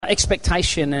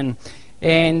expectation,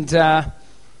 and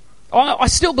I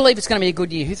still believe it's going to be a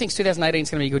good year. Who thinks 2018 is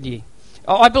going to be a good year?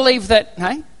 I believe that,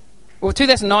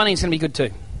 2019 is going to be good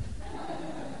too.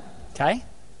 Okay?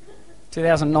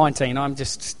 2019, I'm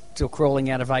just still crawling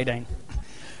out of 18.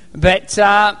 But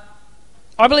I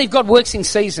believe God works in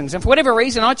seasons, and for whatever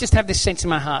reason, I just have this sense in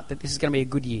my heart that this is going to be a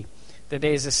good year, that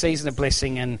there's a season of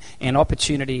blessing and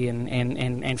opportunity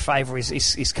and favour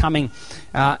is coming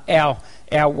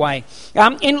our way.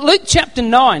 In Luke chapter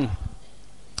 9,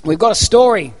 we've got a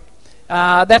story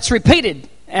that's repeated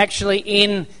actually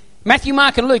in Matthew,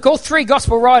 Mark and Luke. All three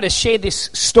gospel writers share this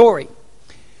story.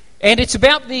 And it's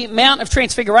about the Mount of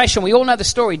Transfiguration. We all know the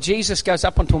story. Jesus goes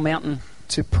up onto a mountain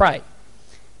to pray.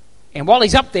 And while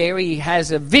he's up there, he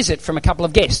has a visit from a couple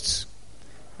of guests.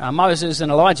 Moses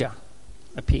and Elijah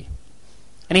appear.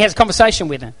 And he has a conversation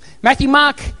with them. Matthew,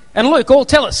 Mark and Luke all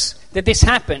tell us that this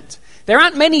happened. There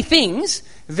aren't many things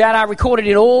that are recorded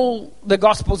in all the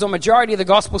Gospels or majority of the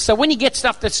Gospels. So when you get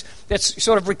stuff that's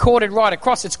sort of recorded right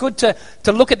across, it's good to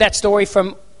look at that story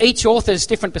from each author's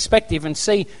different perspective and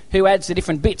see who adds the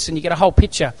different bits, and you get a whole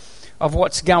picture of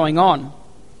what's going on.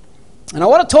 And I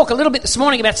want to talk a little bit this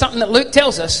morning about something that Luke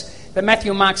tells us that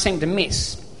Matthew and Mark seem to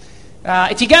miss.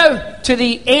 If you go to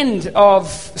the end of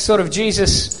sort of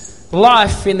Jesus'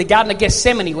 life in the Garden of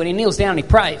Gethsemane, when he kneels down and he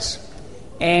prays,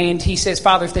 and he says,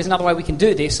 Father, if there's another way we can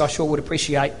do this, I sure would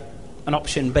appreciate an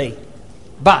option B.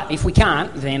 But if we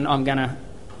can't, then I'm going to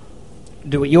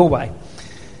do it your way.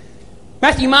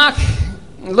 Matthew, Mark,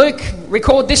 Luke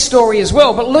record this story as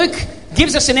well, but Luke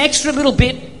gives us an extra little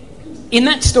bit in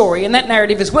that story, in that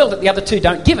narrative as well, that the other two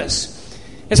don't give us.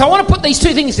 And so I want to put these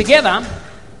two things together,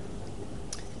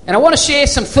 and I want to share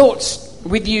some thoughts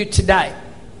with you today.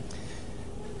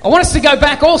 I want us to go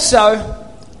back also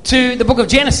to the book of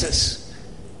Genesis,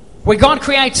 where God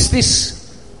creates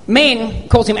this man,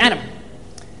 calls him Adam.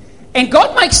 And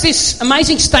God makes this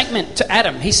amazing statement to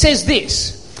Adam. He says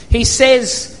this. He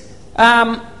says,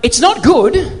 it's not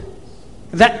good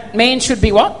that man should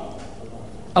be what?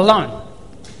 Alone.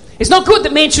 It's not good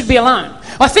that man should be alone.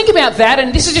 I think about that,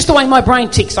 and this is just the way my brain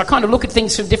ticks. I kind of look at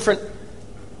things from different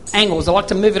angles. I like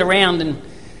to move it around, and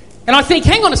I think,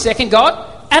 hang on a second, God.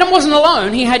 Adam wasn't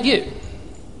alone. He had you.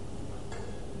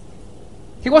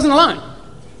 He wasn't alone.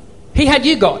 He had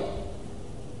you, God.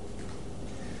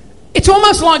 It's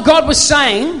almost like God was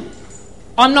saying,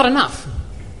 I'm not enough.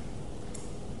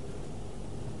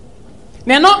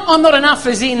 Now, I'm not enough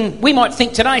as in, we might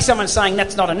think today someone's saying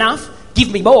that's not enough,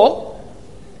 give me more.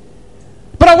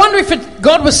 But I wonder if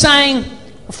God was saying,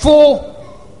 for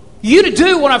you to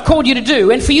do what I've called you to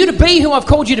do, and for you to be who I've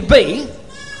called you to be,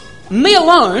 me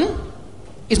alone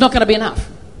is not going to be enough.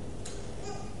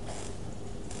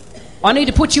 I need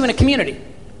to put you in a community.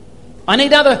 I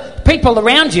need other people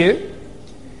around you,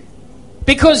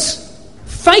 because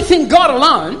faith in God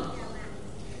alone,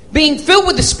 being filled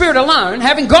with the Spirit alone,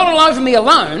 having God all over me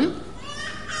alone,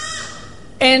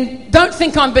 and don't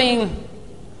think I'm being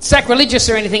sacrilegious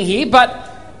or anything here, but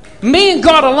me and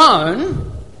God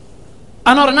alone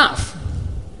are not enough.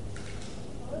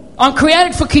 I'm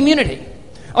created for community.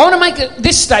 I want to make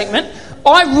this statement.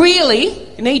 I really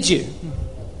need you.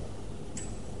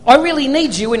 I really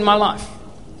need you in my life.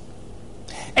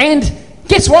 And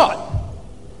guess what?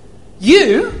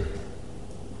 You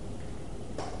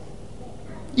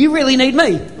really need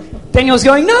me. Daniel's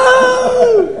going,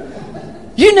 no!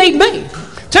 You need me.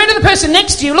 Turn to the person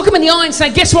next to you, look them in the eye and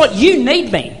say, guess what? You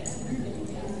need me.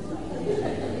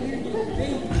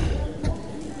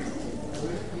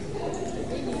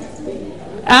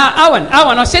 Owen,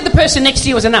 I said the person next to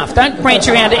you was enough. Don't branch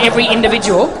around to every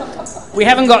individual. We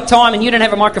haven't got time and you don't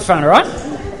have a microphone, all right?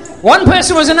 One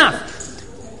person was enough.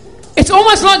 It's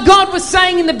almost like God was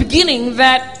saying in the beginning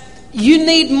that you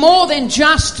need more than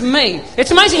just me.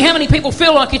 It's amazing how many people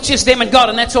feel like it's just them and God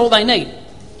and that's all they need.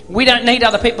 We don't need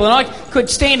other people. And I could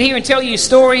stand here and tell you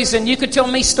stories, and you could tell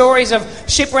me stories of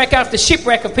shipwreck after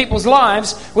shipwreck of people's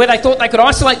lives where they thought they could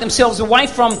isolate themselves away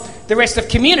from the rest of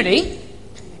community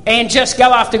and just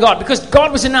go after God because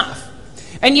God was enough.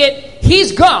 And yet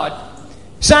here's God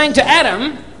saying to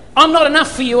Adam, I'm not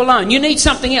enough for you alone. You need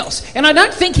something else. And I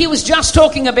don't think he was just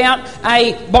talking about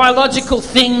a biological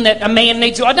thing that a man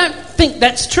needs. I don't think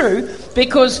that's true,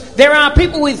 because there are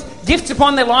people with gifts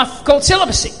upon their life called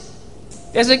celibacy.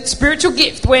 There's a spiritual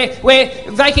gift where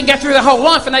they can go through their whole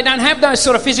life and they don't have those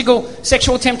sort of physical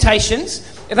sexual temptations.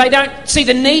 They don't see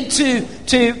the need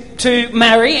to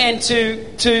marry and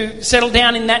to settle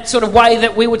down in that sort of way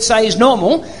that we would say is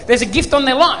normal. There's a gift on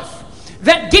their life.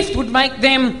 That gift would make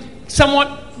them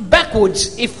somewhat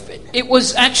backwards if it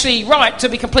was actually right to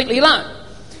be completely alone.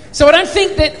 So I don't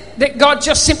think that God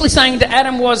just simply saying to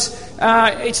Adam was,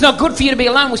 it's not good for you to be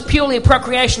alone, was purely a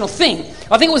procreational thing.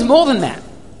 I think it was more than that.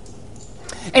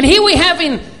 And here we have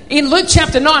in Luke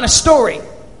chapter 9 a story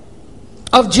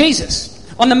of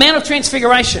Jesus on the Mount of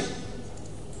Transfiguration.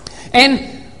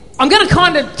 And I'm going to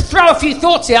kind of throw a few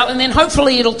thoughts out, and then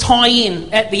hopefully it'll tie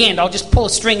in at the end. I'll just pull a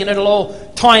string and it'll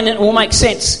all tie in and it will make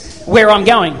sense where I'm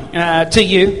going to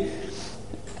you,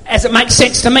 as it makes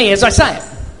sense to me as I say it.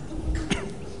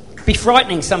 Be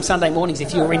frightening some Sunday mornings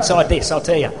if you were inside this, I'll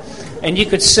tell you. And you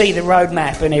could see the road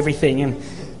map and everything, and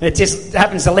it just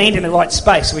happens to land in the right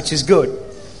space, which is good.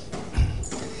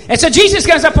 And so Jesus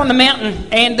goes up on the mountain,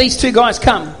 and these two guys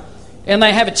come, and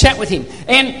they have a chat with him.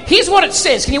 And here's what it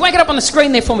says. Can you wake it up on the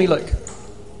screen there for me, Luke?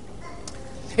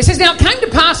 It says, now it came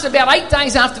to pass about 8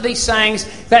 days after these sayings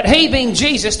that he, being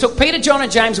Jesus, took Peter, John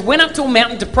and James, went up to a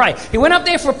mountain to pray. He went up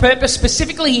there for a purpose.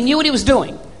 Specifically, he knew what he was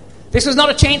doing. This was not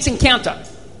a chance encounter.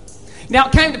 Now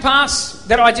it came to pass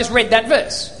that I just read that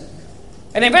verse.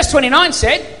 And then verse 29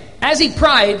 said, as he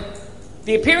prayed,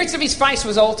 the appearance of his face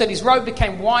was altered, his robe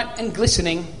became white and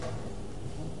glistening.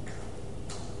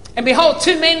 And behold,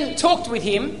 two men talked with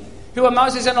him, who are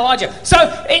Moses and Elijah. So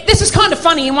this is kind of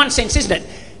funny in one sense, isn't it?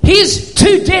 Here's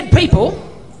two dead people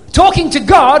talking to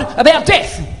God about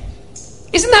death.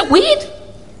 Isn't that weird?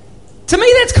 To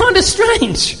me, that's kind of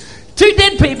strange. Two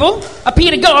dead people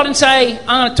appear to God and say,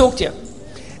 I'm going to talk to you.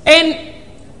 And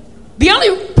the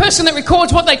only person that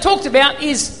records what they talked about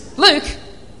is Luke.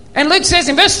 And Luke says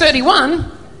in verse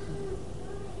 31,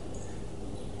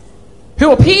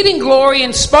 who appeared in glory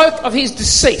and spoke of his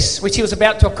decease, which he was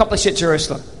about to accomplish at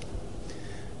Jerusalem.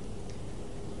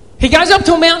 He goes up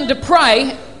to a mountain to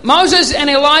pray. Moses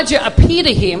and Elijah appear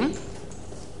to him.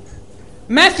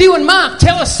 Matthew and Mark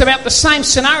tell us about the same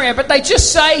scenario, but they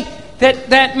just say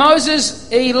that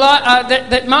Moses,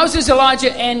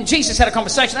 Elijah, and Jesus had a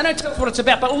conversation. They don't tell us what it's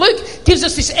about, but Luke gives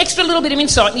us this extra little bit of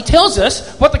insight, and he tells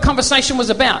us what the conversation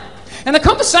was about. And the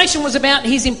conversation was about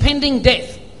his impending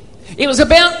death. It was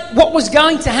about what was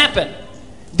going to happen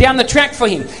down the track for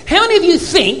him. How many of you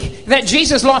think that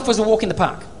Jesus' life was a walk in the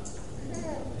park?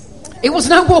 It was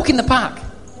no walk in the park.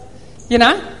 You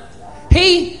know?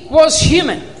 He was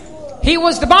human.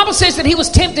 The Bible says that he was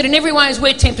tempted in every way as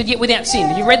we're tempted, yet without sin.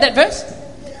 Have you read that verse?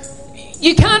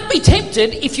 You can't be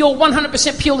tempted if you're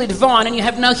 100% purely divine and you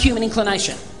have no human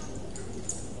inclination.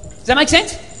 Does that make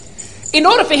sense? In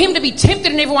order for him to be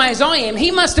tempted in every way as I am,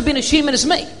 he must have been as human as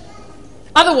me.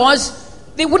 Otherwise,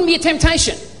 there wouldn't be a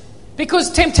temptation.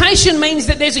 Because temptation means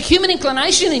that there's a human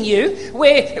inclination in you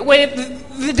where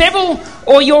the devil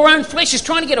or your own flesh is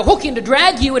trying to get a hook in to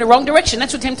drag you in a wrong direction.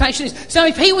 That's what temptation is. So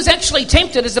if he was actually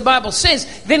tempted, as the Bible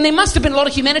says, then there must have been a lot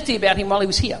of humanity about him while he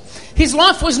was here. His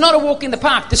life was not a walk in the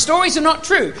park. The stories are not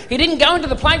true. He didn't go into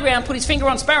the playground, put his finger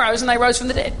on sparrows, and they rose from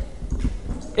the dead.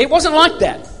 It wasn't like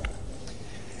that.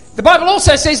 The Bible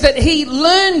also says that he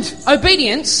learned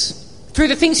obedience through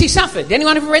the things he suffered.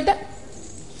 Anyone ever read that?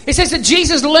 It says that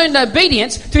Jesus learned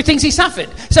obedience through things he suffered.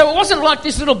 So it wasn't like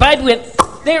this little baby went,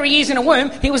 there he is in a womb.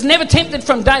 He was never tempted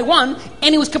from day one,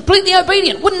 and he was completely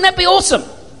obedient. Wouldn't that be awesome?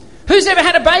 Who's ever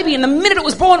had a baby and the minute it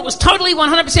was born, it was totally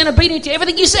 100% obedient to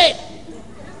everything you said?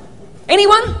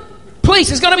 Anyone? Please,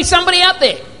 there's got to be somebody out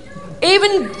there.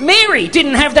 Even Mary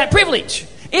didn't have that privilege.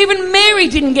 Even Mary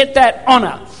didn't get that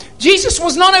honour. Jesus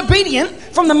was not obedient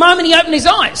from the moment he opened his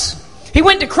eyes. He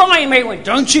went to cry and Mary went,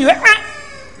 don't you?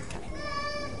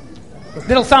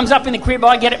 Little thumbs up in the crib,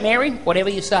 I get it, Mary, whatever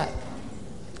you say.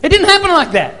 It didn't happen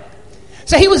like that.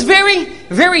 So he was very,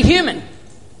 very human.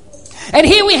 And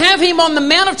here we have him on the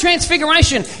Mount of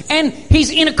Transfiguration, and he's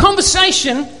in a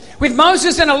conversation with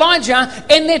Moses and Elijah,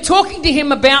 and they're talking to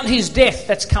him about his death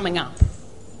that's coming up.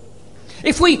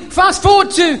 If we fast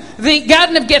forward to the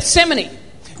Garden of Gethsemane,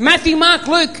 Matthew, Mark,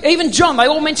 Luke, even John, they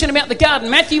all mention about the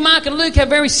garden. Matthew, Mark and Luke have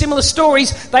very similar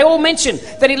stories. They all mention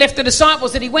that he left the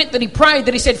disciples, that he went, that he prayed,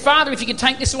 that he said, Father, if you could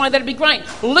take this away, that'd be great.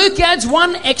 Luke adds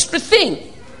one extra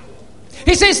thing.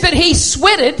 He says that he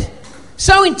sweated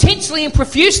so intensely and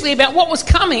profusely about what was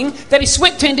coming that his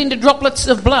sweat turned into droplets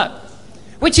of blood,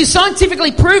 which is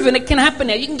scientifically proven it can happen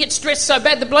now. You can get stressed so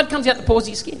bad the blood comes out the pores of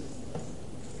your skin.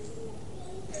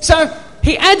 So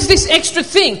he adds this extra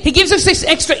thing. He gives us this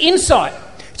extra insight.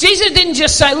 Jesus didn't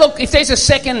just say, look, if there's a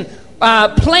second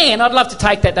plan, I'd love to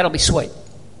take that. That'll be sweet.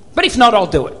 But if not, I'll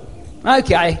do it.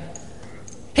 Okay.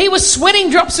 He was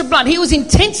sweating drops of blood. He was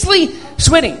intensely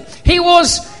sweating. He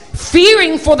was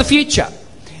fearing for the future.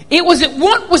 It was that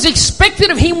what was expected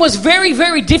of him was very,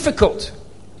 very difficult.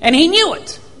 And he knew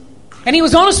it. And he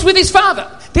was honest with his Father.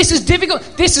 This is difficult.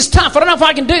 This is tough. I don't know if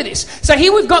I can do this. So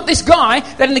here we've got this guy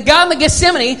that in the Garden of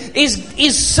Gethsemane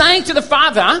is saying to the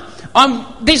Father,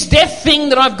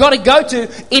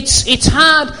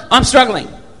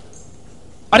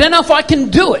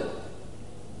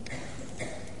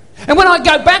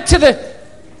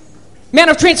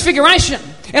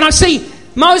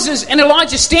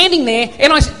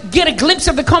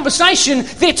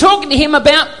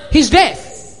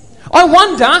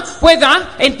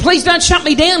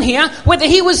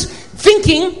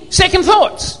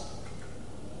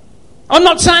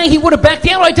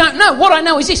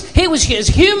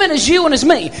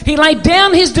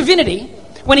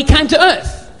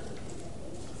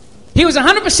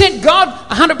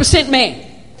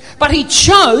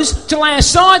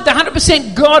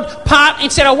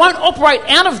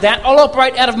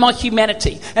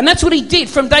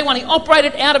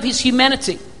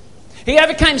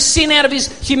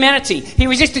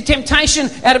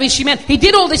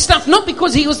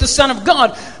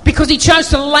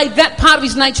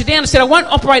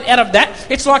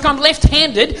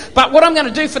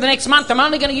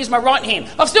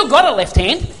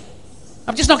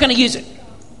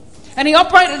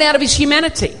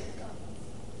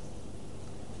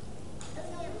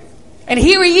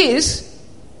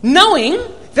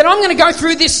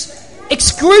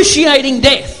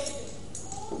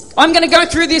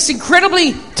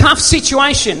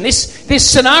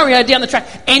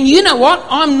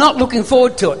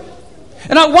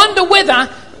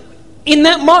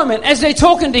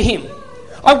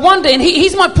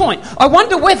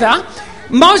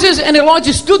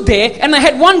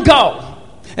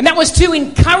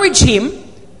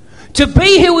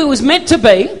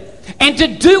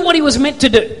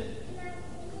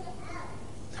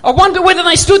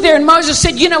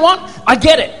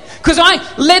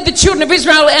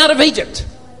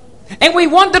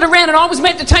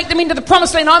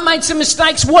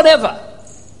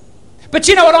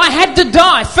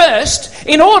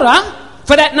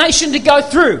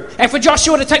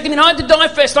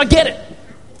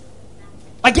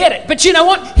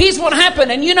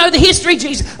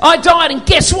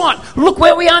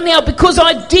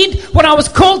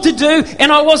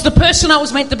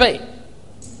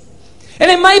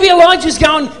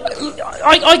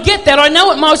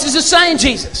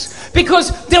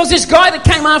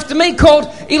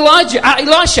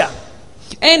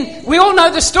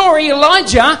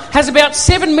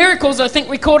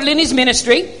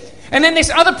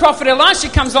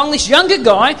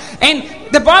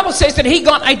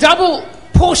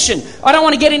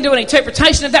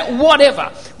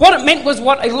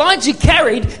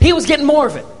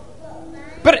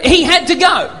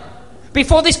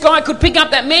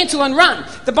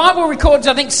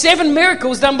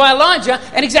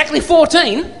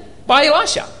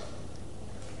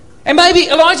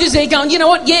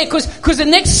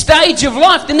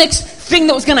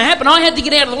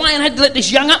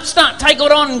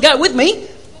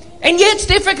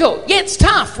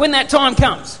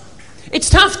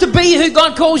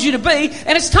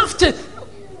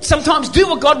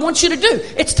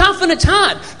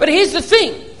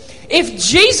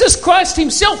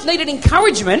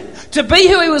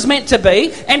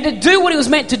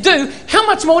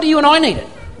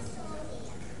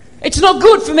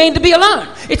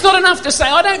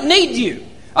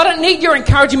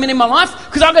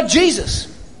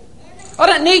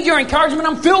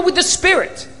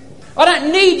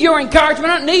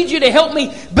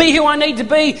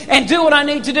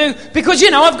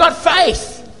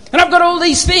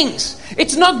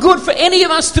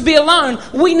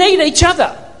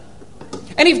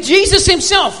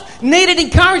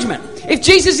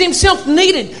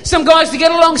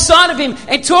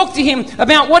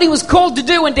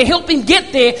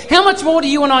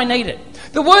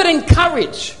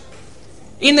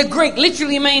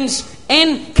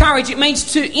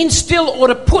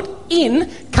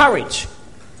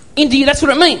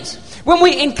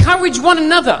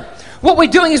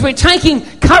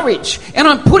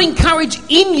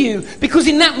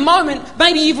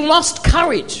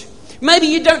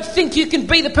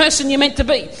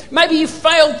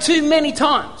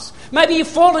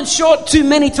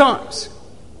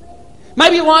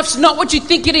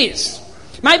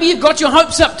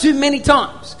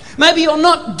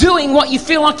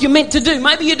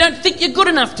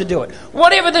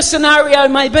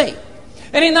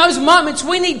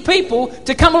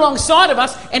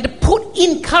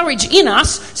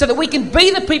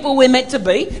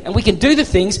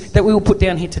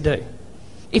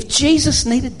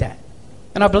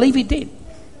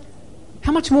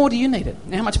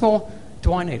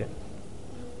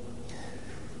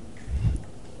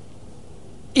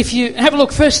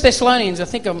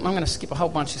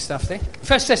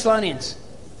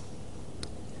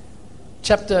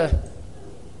 chapter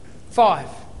 5.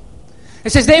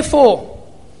 It says, therefore,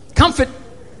 comfort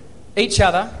each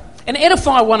other and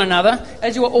edify one another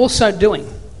as you are also doing.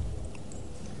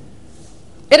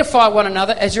 Edify one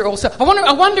another as you're also...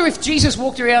 I wonder if Jesus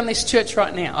walked around this church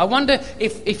right now. I wonder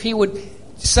if he would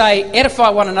say, edify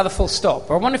one another full stop.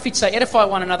 Or I wonder if he'd say, edify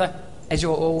one another as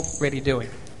you're already doing.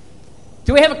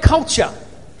 Do we have a culture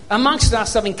amongst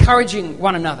us of encouraging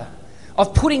one another?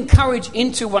 Of putting courage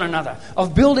into one another?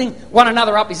 Of building one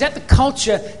another up? Is that the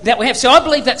culture that we have? So I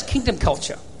believe that's kingdom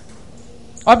culture.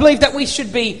 I believe that we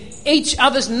should be each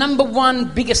other's number one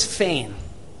biggest fan.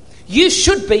 You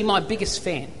should be my biggest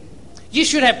fan. You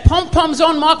should have pom-poms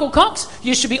on, Michael Cox.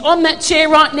 You should be on that chair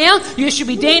right now. You should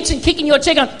be dancing, kicking your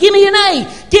chair, going, give me an A,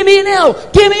 give me an L,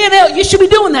 give me an L. You should be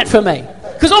doing that for me.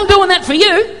 Because I'm doing that for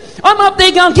you. I'm up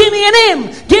there going, give me an M,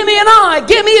 give me an I,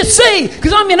 give me a C.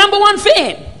 Because I'm your number one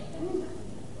fan.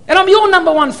 And I'm your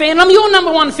number one fan. I'm your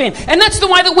number one fan. And that's the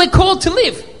way that we're called to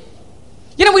live.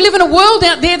 You know, we live in a world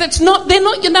out there they're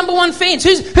not your number one fans.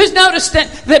 Who's noticed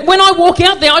that when I walk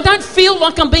out there, I don't feel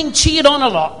like I'm being cheered on a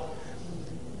lot.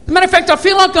 As a matter of fact, I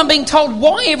feel like I'm being told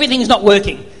why everything's not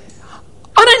working.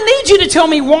 I don't need you to tell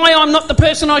me why I'm not the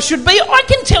person I should be. I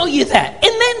can tell you that.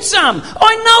 And then some.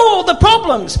 I know all the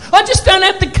problems. I just don't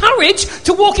have the courage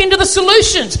to walk into the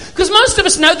solutions. Because most of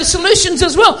us know the solutions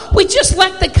as well. We just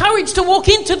lack the courage to walk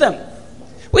into them.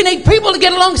 We need people to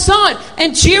get alongside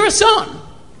and cheer us on.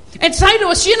 And say to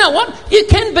us, you know what? You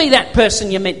can be that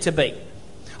person you're meant to be.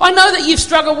 I know that you've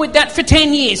struggled with that for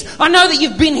 10 years. I know that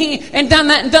you've been here and done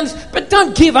that and done this. But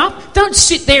don't give up. Don't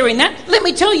sit there in that. Let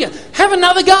me tell you, have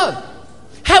another go.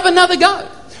 Have another go.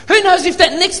 Who knows if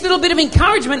that next little bit of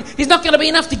encouragement is not going to be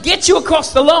enough to get you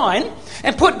across the line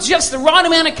and put just the right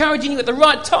amount of courage in you at the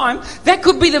right time. That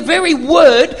could be the very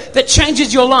word that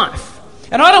changes your life.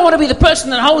 And I don't want to be the person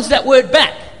that holds that word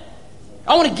back.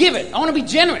 I want to give it. I want to be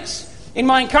generous in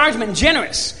my encouragement and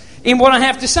generous in what I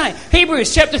have to say.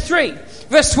 Hebrews chapter 3,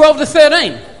 verse 12 to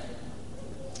 13.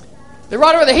 The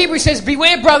writer of the Hebrews says,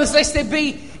 beware, brothers, lest there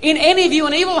be in any of you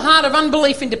an evil heart of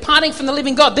unbelief in departing from the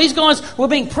living God. These guys were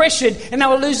being pressured and they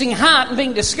were losing heart and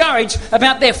being discouraged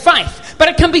about their faith. But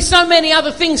it can be so many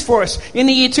other things for us in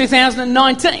the year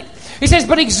 2019. He says,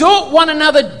 but exhort one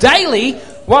another daily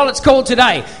while it's called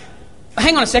today.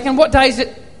 Hang on a second, what day is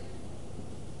it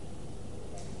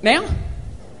now?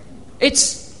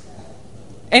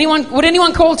 Would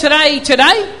anyone call today?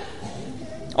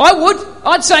 I would.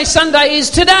 I'd say Sunday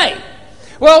is today.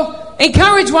 Well,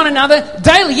 encourage one another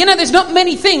daily. You know, there's not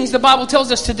many things the Bible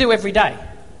tells us to do every day.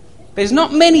 There's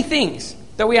not many things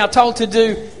that we are told to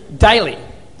do daily.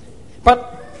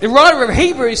 But the writer of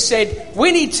Hebrews said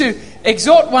we need to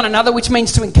exhort one another, which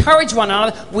means to encourage one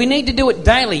another. We need to do it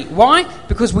daily. Why?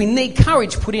 Because we need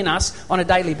courage put in us on a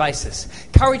daily basis.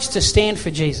 Courage to stand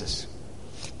for Jesus.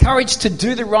 Courage to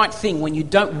do the right thing when you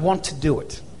don't want to do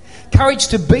it. Courage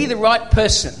to be the right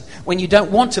person when you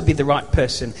don't want to be the right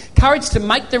person. Courage to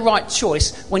make the right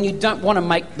choice when you don't want to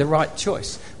make the right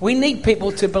choice. We need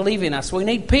people to believe in us. We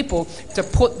need people to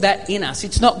put that in us.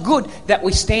 It's not good that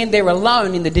we stand there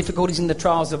alone in the difficulties and the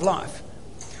trials of life.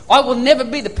 I will never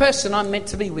be the person I'm meant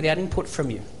to be without input from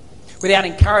you, without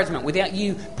encouragement, without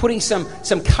you putting some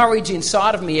courage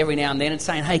inside of me every now and then and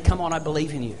saying, hey, come on, I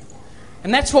believe in you.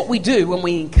 And that's what we do when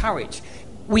we encourage.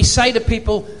 We say to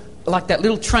people, like that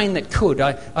little train that could.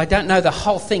 I don't know the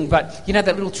whole thing, but you know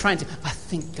that little train, I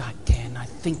think I can, I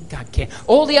think I can.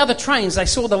 All the other trains, they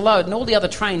saw the load and all the other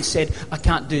trains said, I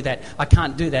can't do that, I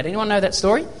can't do that. Anyone know that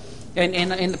story?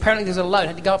 And apparently there's a load,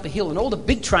 had to go up the hill, and all the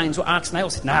big trains were asked and they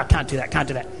all said, no, I can't do that, can't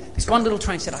do that. This one little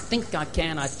train said, I think I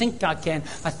can, I think I can,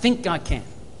 I think I can.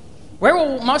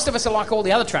 Most of us are like all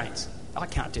the other trains. I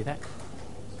can't do that.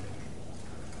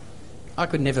 I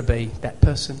could never be that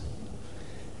person.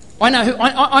 I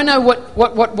know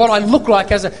what I look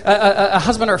like as a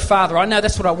husband or a father. I know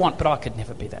that's what I want, but I could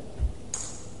never be that.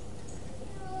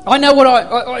 I know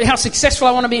how successful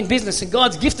I want to be in business, and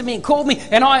God's gifted me and called me,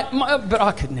 but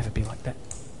I could never be like that.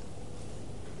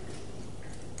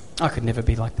 I could never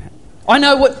be like that. I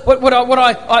know what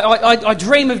I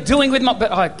dream of doing with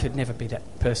but I could never be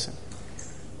that person.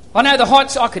 I know the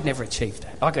heights. I could never achieve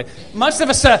that. Most of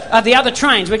us are the other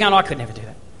trains. We're going, I could never do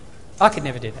that. I could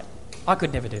never do that. I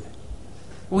could never do that.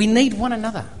 We need one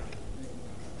another.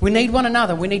 We need one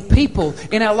another. We need people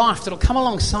in our life that will come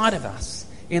alongside of us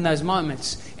in those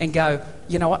moments and go,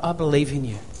 you know what, I believe in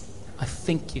you. I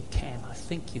think you can. I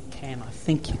think you can. I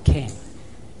think you can.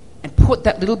 And put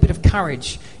that little bit of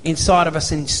courage inside of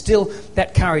us and instill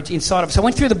that courage inside of us. I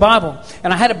went through the Bible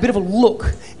and I had a bit of a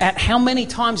look at how many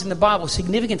times in the Bible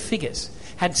significant figures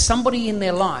had somebody in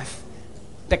their life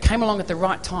that came along at the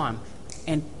right time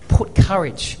and put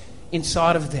courage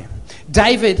inside of them.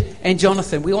 David and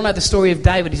Jonathan, we all know the story of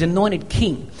David. He's anointed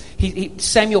king.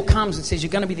 Samuel comes and says,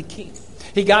 you're going to be the king.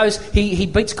 He goes, he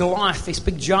beats Goliath, this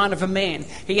big giant of a man.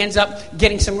 He ends up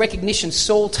getting some recognition.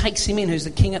 Saul takes him in, who's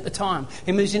the king at the time.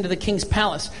 He moves into the king's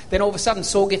palace. Then all of a sudden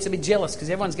Saul gets a bit jealous because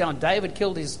everyone's going, David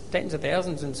killed his tens of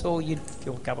thousands and Saul, you'd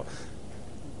kill a couple.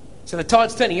 So the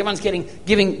tide's turning. Everyone's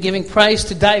giving praise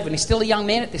to David. He's still a young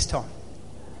man at this time.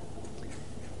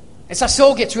 And so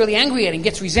Saul gets really angry at him,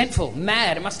 gets resentful,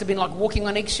 mad. It must have been like walking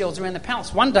on eggshells around the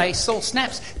palace. One day Saul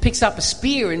snaps, picks up a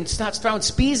spear and starts throwing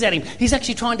spears at him. He's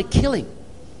actually trying to kill him.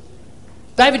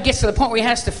 David gets to the point where he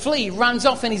has to flee, runs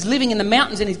off, and he's living in the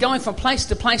mountains and he's going from place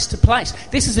to place to place.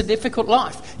 This is a difficult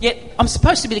life. Yet I'm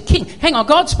supposed to be the king. Hang on,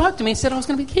 God spoke to me and said I was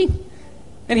going to be king.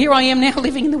 And here I am now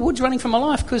living in the woods running for my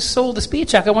life because Saul the spear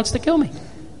chucker wants to kill me.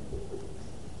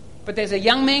 But there's a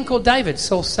young man called David,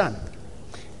 Saul's son.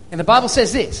 And the Bible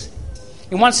says this.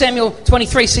 In 1 Samuel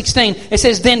 23:16, it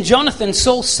says, Then Jonathan,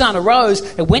 Saul's son, arose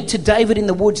and went to David in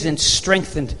the woods and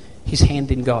strengthened his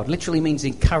hand in God. Literally means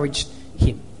encouraged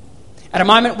him. At a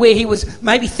moment where he was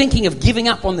maybe thinking of giving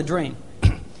up on the dream.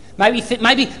 maybe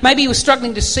he was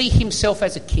struggling to see himself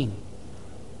as a king.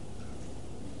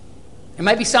 And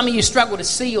maybe some of you struggle to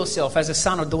see yourself as a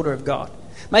son or daughter of God.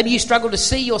 Maybe you struggle to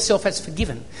see yourself as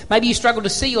forgiven. Maybe you struggle to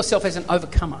see yourself as an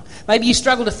overcomer. Maybe you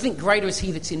struggle to think greater is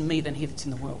he that's in me than he that's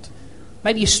in the world.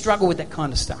 Maybe you struggle with that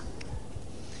kind of stuff.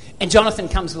 And Jonathan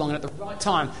comes along, and at the right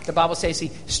time, the Bible says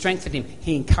he strengthened him,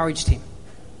 he encouraged him.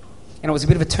 And it was a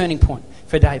bit of a turning point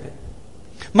for David.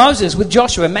 Moses with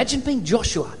Joshua, imagine being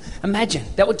Joshua. Imagine,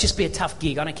 that would just be a tough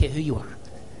gig. I don't care who you are,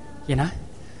 you know.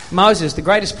 Moses, the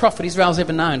greatest prophet Israel's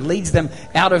ever known, leads them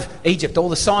out of Egypt, all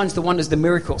the signs, the wonders, the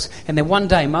miracles. And then one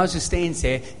day Moses stands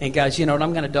there and goes, you know what,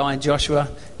 I'm going to die, and Joshua,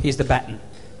 here's the baton.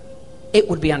 It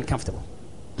would be uncomfortable.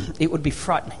 It would be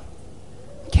frightening.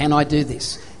 Can I do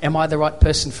this? Am I the right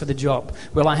person for the job?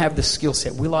 Will I have the skill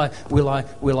set? Will I?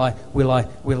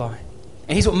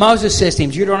 And here's what Moses says to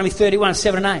him, Deuteronomy 31,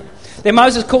 7 and 8. Then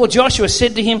Moses called Joshua,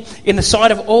 said to him in the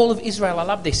sight of all of Israel, I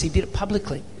love this, he did it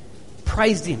publicly,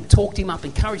 praised him, talked him up,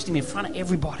 encouraged him in front of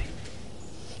everybody.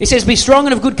 He says, be strong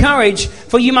and of good courage,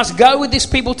 for you must go with this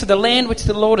people to the land which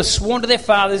the Lord has sworn to their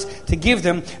fathers to give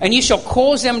them, and you shall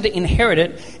cause them to inherit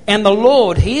it. And the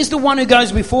Lord, he is the one who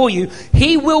goes before you,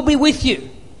 he will be with you.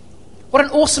 What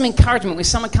an awesome encouragement when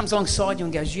someone comes alongside you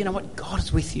and goes, you know what, God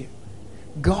is with you.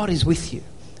 God is with you.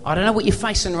 I don't know what you're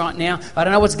facing right now. I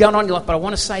don't know what's going on in your life, but I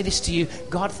want to say this to you.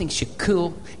 God thinks you're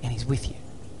cool and he's with you.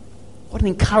 What an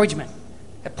encouragement.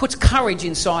 It puts courage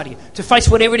inside you to face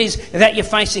whatever it is that you're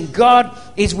facing. God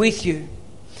is with you.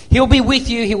 He'll be with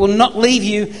you. He will not leave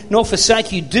you nor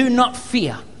forsake you. Do not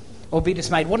fear or be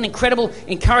dismayed. What an incredible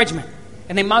encouragement.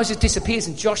 And then Moses disappears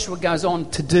and Joshua goes on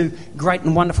to do great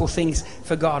and wonderful things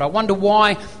for God. I wonder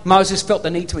why Moses felt the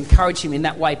need to encourage him in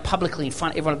that way publicly in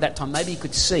front of everyone at that time. Maybe he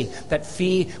could see that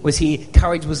fear was here,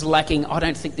 courage was lacking. I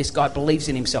don't think this guy believes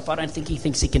in himself. I don't think he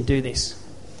thinks he can do this.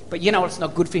 But you know what? It's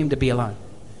not good for him to be alone.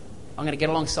 I'm going to get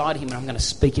alongside him and I'm going to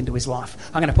speak into his life.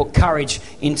 I'm going to put courage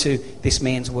into this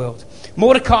man's world.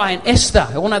 Mordecai and Esther.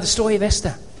 You all know the story of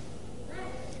Esther.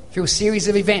 Through a series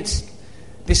of events,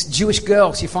 this Jewish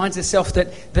girl, she finds herself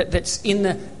that's in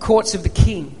the courts of the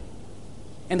king.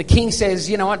 And the king says,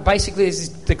 you know what, basically there's this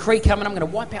decree coming, I'm going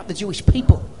to wipe out the Jewish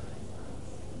people.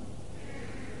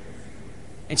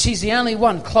 And she's the only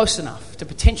one close enough to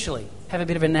potentially have a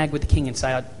bit of a nag with the king and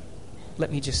say,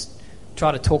 let me just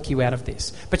try to talk you out of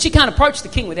this. But she can't approach the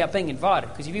king without being invited,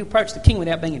 because if you approach the king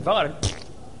without being invited...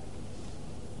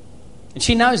 And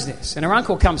she knows this. And her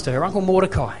uncle comes to her, Uncle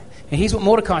Mordecai. And here's what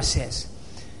Mordecai says.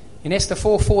 In Esther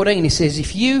 4:14, he says,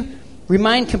 if you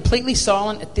remain completely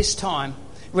silent at this time,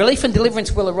 relief and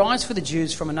deliverance will arise for the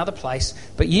Jews from another place,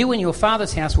 but you and your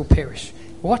father's house will perish.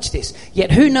 Watch this.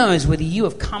 Yet who knows whether you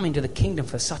have come into the kingdom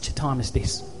for such a time as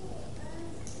this?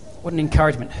 What an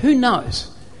encouragement. Who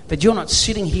knows that you're not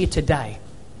sitting here today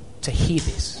to hear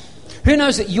this? Who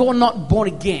knows that you're not born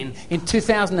again in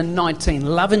 2019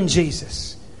 loving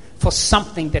Jesus for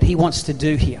something that he wants to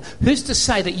do here? Who's to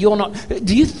say that you're not...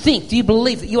 Do you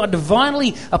believe that you are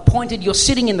divinely appointed, you're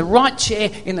sitting in the right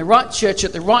chair, in the right church,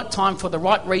 at the right time, for the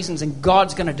right reasons, and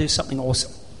God's going to do something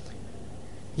awesome?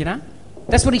 You know?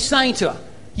 That's what he's saying to her.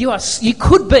 You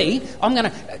could be, I'm going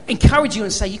to encourage you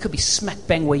and say, you could be smack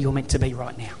bang where you're meant to be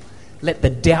right now. Let the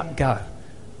doubt go.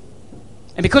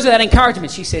 And because of that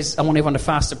encouragement, she says, I want everyone to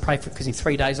fast and pray for it, because in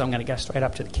 3 days I'm going to go straight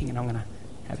up to the king and I'm going to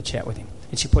have a chat with him.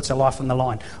 And she puts her life on the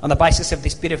line on the basis of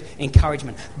this bit of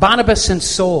encouragement. Barnabas and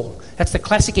Saul. That's the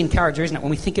classic encourager, isn't it, when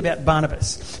we think about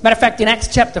Barnabas? Matter of fact, in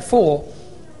Acts chapter 4,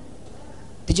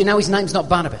 did you know his name's not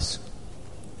Barnabas?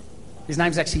 His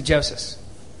name's actually Joseph.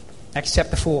 Acts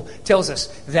chapter 4 tells us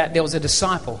that there was a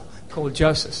disciple called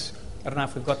Joseph. I don't know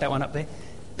if we've got that one up there.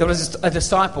 There was a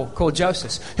disciple called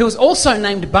Joseph who was also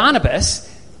named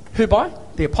Barnabas, who by?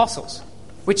 The apostles,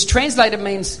 which translated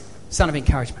means son of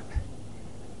encouragement.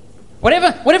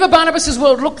 Whatever Barnabas'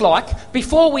 world looked like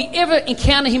before we ever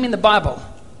encounter him in the Bible,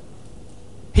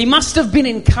 he must have been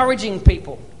encouraging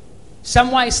people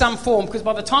some way, some form, because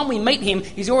by the time we meet him,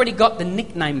 he's already got the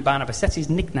nickname Barnabas. That's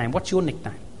his nickname. What's your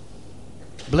nickname?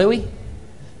 Bluey?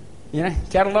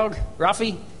 Catalogue?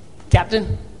 Ruffy?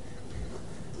 Captain?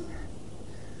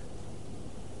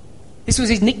 This was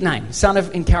his nickname, son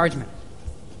of encouragement.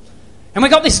 And we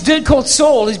got this dude called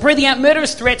Saul who's breathing out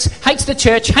murderous threats, hates the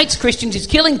church, hates Christians, is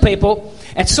killing people.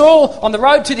 And Saul, on the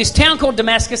road to this town called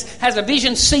Damascus, has a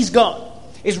vision, sees God,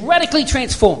 is radically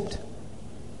transformed.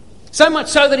 So much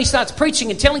so that he starts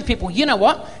preaching and telling people, you know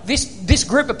what? This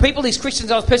group of people, these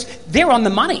Christians I was persecuting, they're on the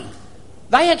money.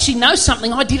 They actually know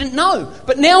something I didn't know.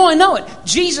 But now I know it.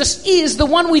 Jesus is the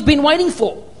one we've been waiting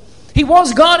for. He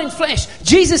was God in flesh.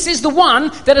 Jesus is the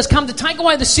one that has come to take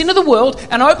away the sin of the world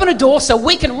and open a door so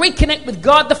we can reconnect with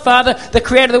God the Father, the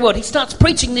creator of the world. He starts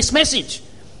preaching this message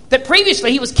that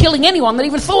previously he was killing anyone that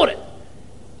even thought it.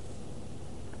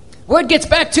 Word gets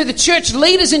back to the church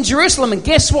leaders in Jerusalem, and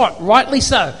guess what? Rightly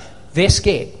so. They're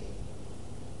scared.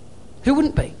 Who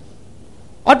wouldn't be?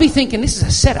 I'd be thinking, this is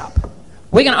a setup.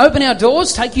 We're going to open our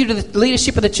doors, take you to the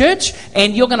leadership of the church,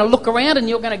 and you're going to look around and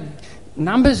you're going to...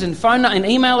 numbers and phone and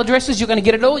email addresses, you're going to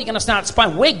get it all, you're going to start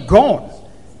spying. We're gone.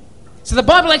 So the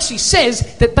Bible actually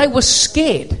says that they were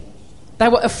scared. They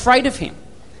were afraid of him.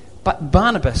 But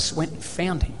Barnabas went and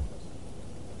found him.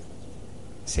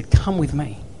 He said, come with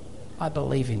me. I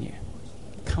believe in you.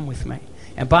 Come with me.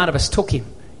 And Barnabas took him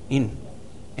in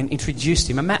and introduced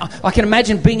him. I can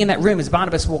imagine being in that room as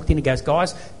Barnabas walked in and goes,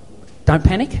 guys, don't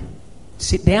panic.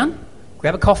 Sit down.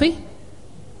 Grab a coffee.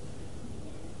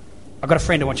 I've got a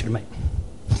friend I want you to meet.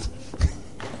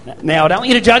 Now, I don't want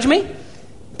you to judge me.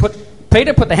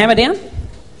 Peter, put the hammer down.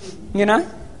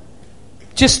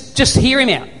 Just hear him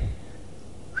out.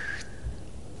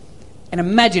 And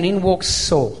imagine in walks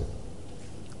Saul.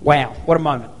 Wow, what a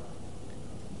moment.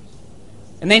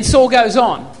 And then Saul goes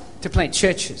on to plant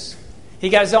churches. He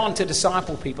goes on to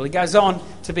disciple people. He goes on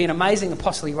to be an amazing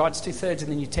apostle. He writes 2/3 of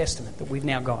the New Testament that we've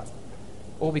now got.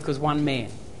 All because one man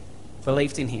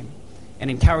believed in him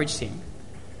and encouraged him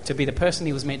to be the person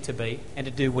he was meant to be and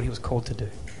to do what he was called to do.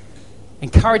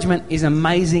 Encouragement is an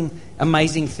amazing,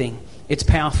 amazing thing. It's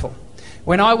powerful.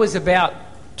 When I was about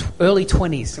early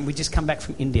 20s and we'd just come back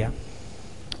from India,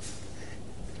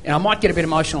 and I might get a bit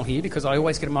emotional here because I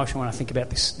always get emotional when I think about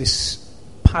this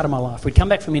part of my life. We'd come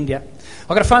back from India.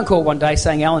 I got a phone call one day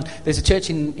saying, Alan, there's a church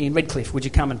in Redcliffe. Would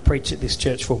you come and preach at this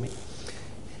church for me?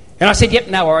 And I said, yep,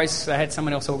 no worries. I had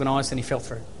someone else organised and he fell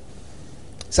through.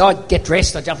 So I get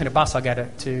dressed, I jump in a bus, I go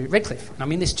to Redcliffe. And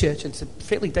I'm in this church, and it's a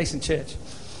fairly decent church.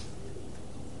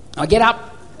 I get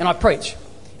up and I preach.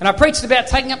 And I preached about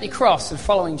taking up your cross and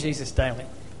following Jesus daily.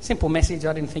 Simple message,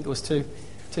 I didn't think it was too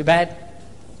bad.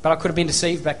 But I could have been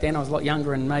deceived back then. I was a lot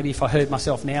younger, and maybe if I heard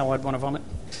myself now, I'd want to vomit.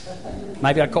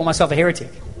 Maybe I'd call myself a heretic.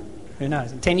 Who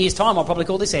knows? In 10 years' time, I'll probably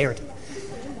call this a heretic.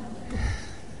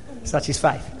 Such is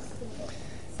faith.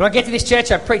 But I get to this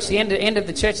church, I preach the end of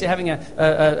the church. They're having a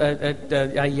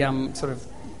sort of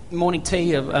morning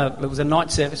tea. It was a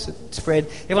night service spread.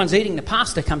 Everyone's eating. The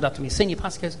pastor comes up to me, senior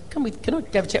pastor goes, can I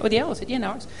have a chat with you? I said, yeah, no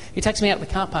worries. He takes me out of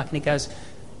the car park and he goes,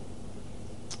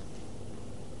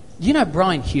 you know,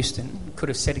 Brian Houston could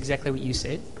have said exactly what you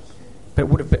said, but it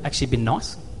would have actually been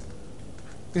nice.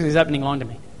 This is his opening line to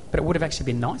me. But it would have actually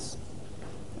been nice.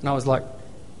 And I was like,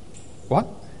 what?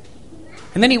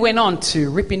 And then he went on to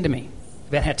rip into me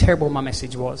about how terrible my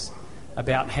message was,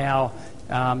 about how,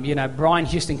 Brian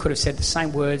Houston could have said the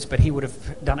same words, but he would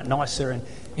have done it nicer. And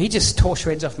he just tore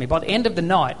shreds off me. By the end of the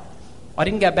night, I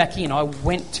didn't go back in. I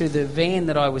went to the van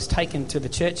that I was taken to the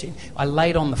church in. I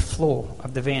laid on the floor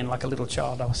of the van like a little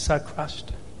child. I was so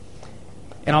crushed.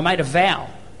 And I made a vow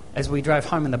as we drove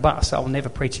home in the bus, I will never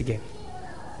preach again.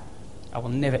 I will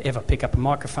never, ever pick up a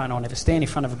microphone. I'll never stand in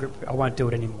front of a group. I won't do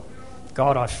it anymore.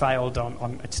 God, I failed.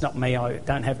 It's not me. I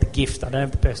don't have the gift. I don't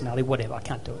have the personality. Whatever. I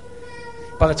can't do it.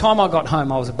 By the time I got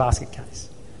home, I was a basket case.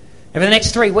 And for the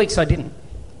next 3 weeks, I didn't.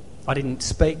 I didn't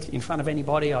speak in front of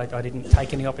anybody. I didn't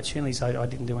take any opportunities. I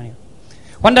didn't do anything.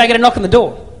 One day I get a knock on the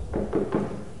door.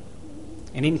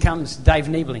 And in comes Dave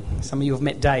Niebling. Some of you have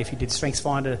met Dave. He did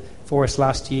StrengthsFinder for us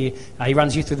last year. He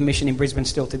runs Youth with a Mission in Brisbane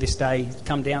still to this day. He's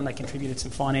come down. They contributed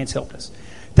some finance, helped us.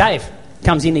 Dave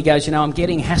comes in. He goes, I'm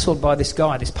getting hassled by this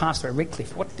guy, this pastor at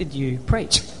Redcliffe. What did you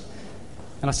preach?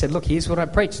 And I said, look, here's what I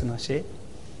preached. And I shared.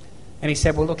 And he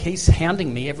said, well, look, he's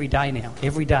hounding me every day now,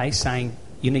 every day saying,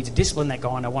 you need to discipline that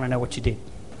guy and I want to know what you did.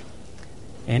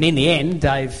 And in the end,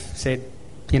 Dave said,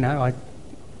 I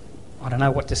don't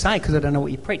know what to say because I don't know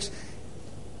what you preached.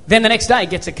 Then the next day, he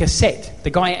gets a cassette. The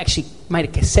guy actually made a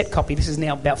cassette copy. This is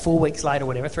now about 4 weeks later or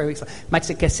whatever, 3 weeks later. Makes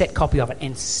a cassette copy of it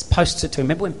and posts it to him.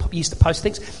 Remember when you used to post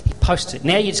things? He posts it.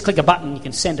 Now you just click a button and you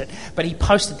can send it. But he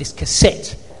posted this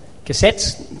cassette.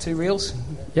 Cassettes? 2 reels?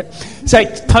 Yep. So he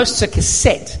posts a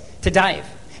cassette to Dave.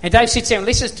 And Dave sits there and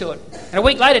listens to it. And a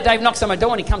week later, Dave knocks on my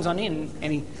door and he comes on in.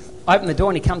 And he opens the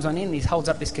door and he comes on in and he holds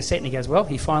up this cassette and he goes, well,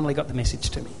 he finally got the message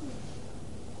to me.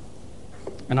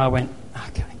 And I went,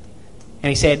 okay. And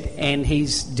he said, and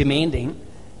he's demanding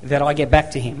that I get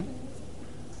back to him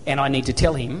and I need to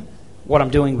tell him what I'm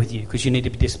doing with you because you need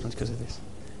to be disciplined because of this.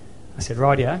 I said,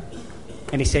 rightio.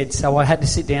 And he said, so I had to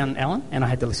sit down, Alan, and I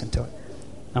had to listen to it.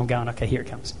 And I'm going, okay, here it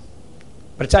comes.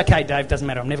 But it's okay, Dave, doesn't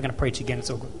matter. I'm never going to preach again.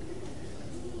 It's all good.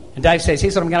 And Dave says,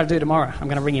 here's what I'm going to do tomorrow. I'm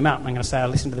going to ring him up. I'm going to say, I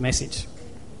listened to the message.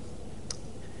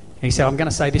 And he said, I'm going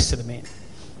to say this to the man.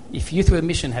 If Youth with a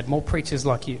Mission had more preachers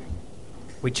like you,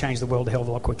 we'd change the world a hell of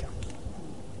a lot quicker.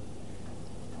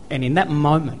 And in that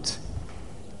moment,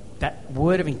 that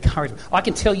word of encouragement, I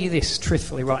can tell you this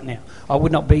truthfully right now. I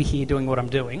would not be here doing what I'm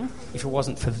doing if it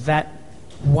wasn't for that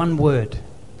one word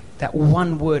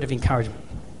of encouragement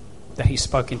that he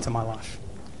spoke into my life.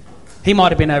 He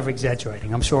might have been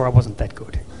over-exaggerating. I'm sure I wasn't that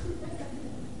good.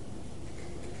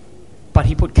 But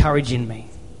he put courage in me.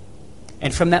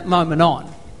 And from that moment on,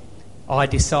 I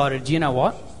decided, you know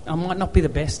what? I might not be the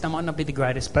best, I might not be the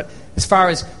greatest, but as far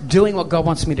as doing what God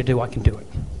wants me to do, I can do it.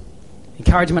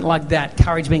 Encouragement like that,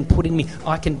 courage being put in me,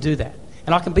 I can do that.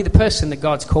 And I can be the person that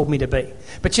God's called me to be.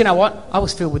 But you know what? I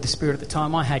was filled with the Spirit at the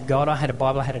time. I had God, I had a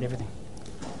Bible, I had everything.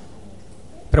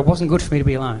 But it wasn't good for me to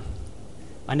be alone.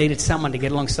 I needed someone to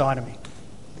get alongside of me.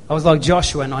 I was like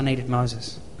Joshua and I needed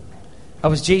Moses. I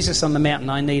was Jesus on the mountain,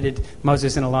 I needed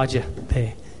Moses and Elijah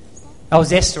there. I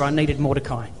was Esther, I needed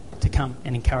Mordecai to come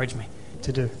and encourage me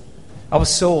to do. I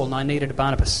was Saul and I needed a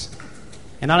Barnabas.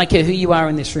 And I don't care who you are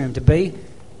in this room, to be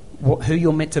who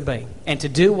you're meant to be and to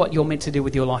do what you're meant to do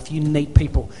with your life, you need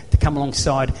people to come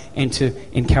alongside and to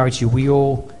encourage you. We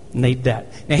all need that.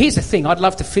 Now here's the thing, I'd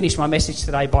love to finish my message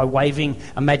today by waving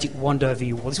a magic wand over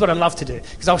you all. This is what I'd love to do,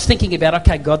 because I was thinking about,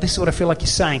 okay God, this is what I feel like you're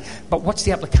saying, but what's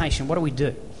the application? What do we do?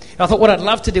 And I thought what I'd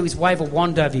love to do is wave a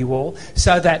wand over you all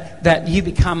so that you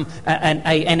become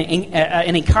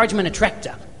an encouragement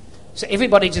attractor. So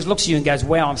everybody just looks at you and goes,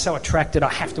 wow, I'm so attracted, I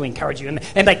have to encourage you.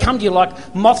 And they come to you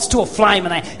like moths to a flame,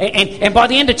 and by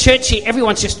the end of church here,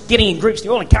 everyone's just getting in groups,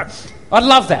 you're all encouraged. I'd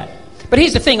love that. But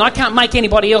here's the thing, I can't make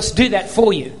anybody else do that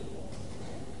for you.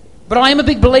 But I am a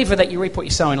big believer that you reap what you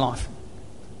sow in life.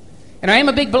 And I am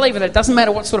a big believer that it doesn't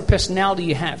matter what sort of personality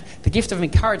you have, the gift of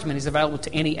encouragement is available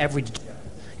to any average Joe.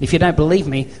 And if you don't believe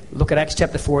me, look at Acts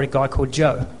chapter 4 at a guy called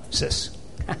Joseph.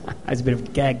 There's a bit of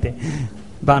a gag there.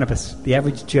 Barnabas, the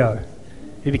average Joe,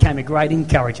 who became a great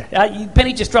encourager.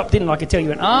 Penny just dropped in and I could tell you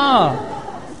went,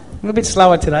 I'm a bit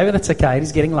slower today, but that's okay. It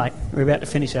is getting late. We're about to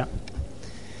finish up.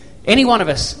 Any one of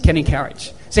us can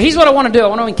encourage. So here's what I want to do. I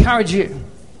want to encourage you.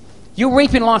 You'll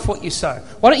reap in life what you sow.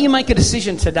 Why don't you make a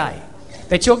decision today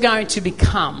that you're going to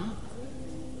become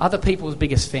other people's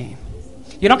biggest fan?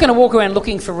 You're not going to walk around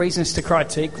looking for reasons to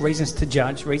critique, reasons to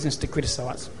judge, reasons to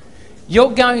criticise.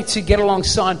 You're going to get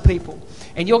alongside people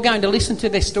and you're going to listen to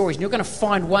their stories and you're going to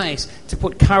find ways to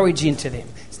put courage into them,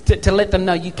 to let them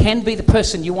know you can be the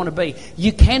person you want to be.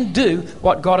 You can do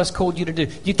what God has called you to do.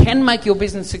 You can make your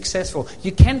business successful.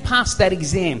 You can pass that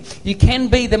exam. You can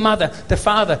be the mother, the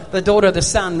father, the daughter, the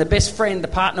son, the best friend, the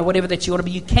partner, whatever that you want to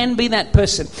be. You can be that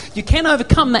person. You can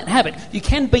overcome that habit. You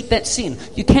can beat that sin.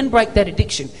 You can break that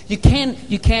addiction. You can.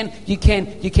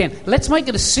 Let's make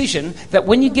a decision that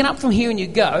when you get up from here and you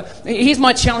go, here's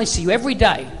my challenge to you every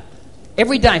day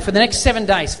for the next 7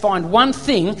 days, find one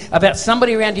thing about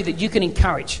somebody around you that you can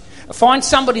encourage. Find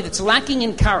somebody that's lacking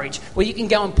in courage where you can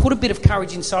go and put a bit of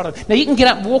courage inside of them. Now, you can get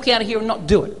up and walk out of here and not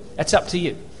do it. That's up to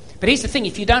you. But here's the thing.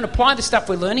 If you don't apply the stuff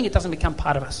we're learning, it doesn't become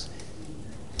part of us.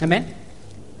 Amen?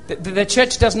 The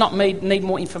church does not need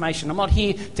more information. I'm not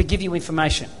here to give you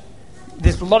information.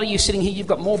 There's a lot of you sitting here, you've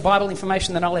got more Bible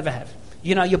information than I'll ever have.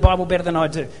 You know your Bible better than I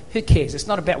do. Who cares? It's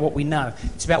not about what we know.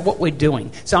 It's about what we're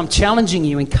doing. So I'm challenging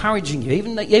you, encouraging you,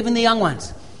 even the young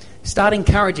ones. Start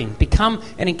encouraging. Become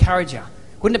an encourager.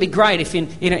 Wouldn't it be great if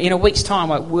in a week's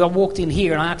time I walked in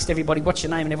here and I asked everybody, what's your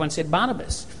name? And everyone said,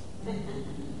 Barnabas.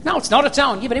 No, it's not its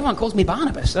own. Yeah, but everyone calls me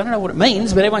Barnabas. I don't know what it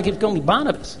means, but everyone keeps calling me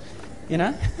Barnabas. You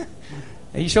know?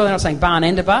 Are you sure they're not saying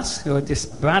Barnabas or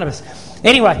just Barnabas?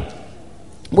 Anyway,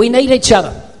 we need each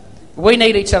other. We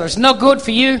need each other. It's not good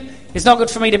for you It's not good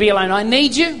for me to be alone. I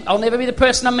need you. I'll never be the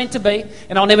person I'm meant to be,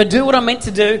 and I'll never do what I'm meant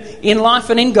to do in life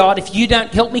and in God if you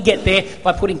don't help me get there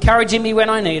by putting courage in me when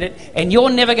I need it. And you're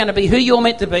never going to be who you're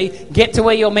meant to be, get to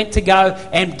where you're meant to go,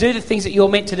 and do the things that you're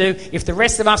meant to do if the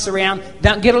rest of us around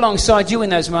don't get alongside you in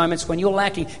those moments when you're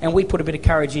lacking and we put a bit of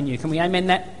courage in you. Can we amen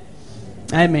that?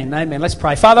 Amen, amen. Let's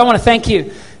pray. Father, I want to thank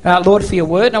you, Lord, for your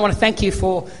word. And I want to thank you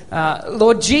for,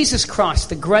 Lord Jesus Christ,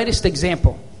 the greatest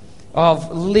example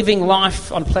of living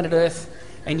life on planet Earth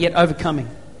and yet overcoming.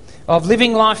 Of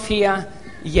living life here,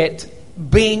 yet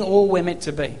being all we're meant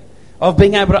to be. Of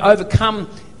being able to overcome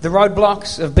the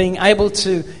roadblocks, of being able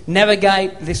to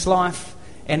navigate this life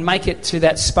and make it to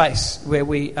that space where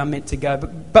we are meant to go.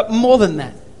 But more than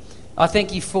that, I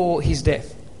thank you for his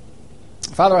death.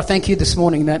 Father, I thank you this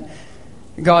morning that,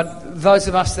 God, those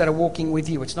of us that are walking with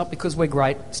you, it's not because we're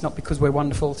great, it's not because we're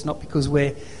wonderful, it's not because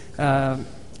we're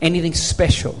anything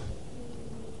special.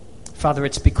 Father,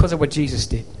 it's because of what Jesus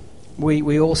did.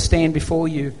 We all stand before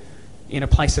you in a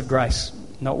place of grace,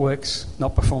 not works,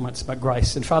 not performance, but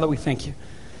grace. And Father, we thank you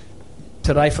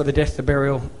today for the death, the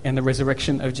burial, and the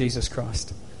resurrection of Jesus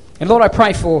Christ. And Lord, I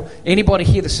pray for anybody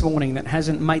here this morning that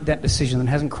hasn't made that decision and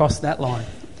hasn't crossed that line.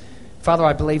 Father,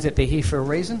 I believe that they're here for a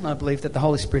reason. I believe that the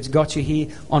Holy Spirit's got you here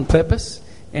on purpose.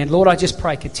 And Lord, I just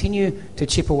pray, continue to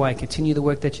chip away, continue the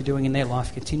work that you're doing in their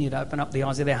life, continue to open up the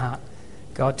eyes of their heart,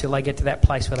 God, till they get to that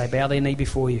place where they bow their knee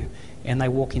before you and they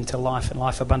walk into life and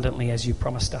life abundantly as you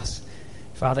promised us.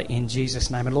 Father, in Jesus'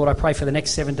 name. And Lord, I pray for the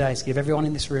next 7 days, give everyone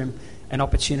in this room an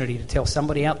opportunity to tell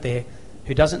somebody out there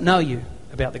who doesn't know you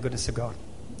about the goodness of God.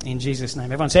 In Jesus' name.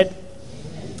 Everyone said?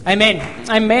 Amen.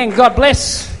 Amen. God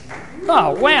bless.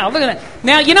 Oh, wow. Look at that.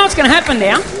 Now, you know what's going to happen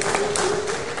now?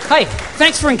 Hey,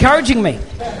 thanks for encouraging me.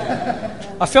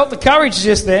 I felt the courage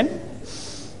just then.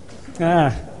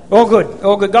 All good,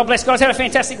 all good. God bless. Guys, have a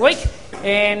fantastic week.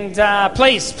 And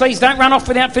please don't run off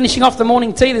without finishing off the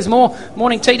morning tea. There's more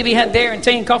morning tea to be had there and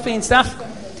tea and coffee and stuff.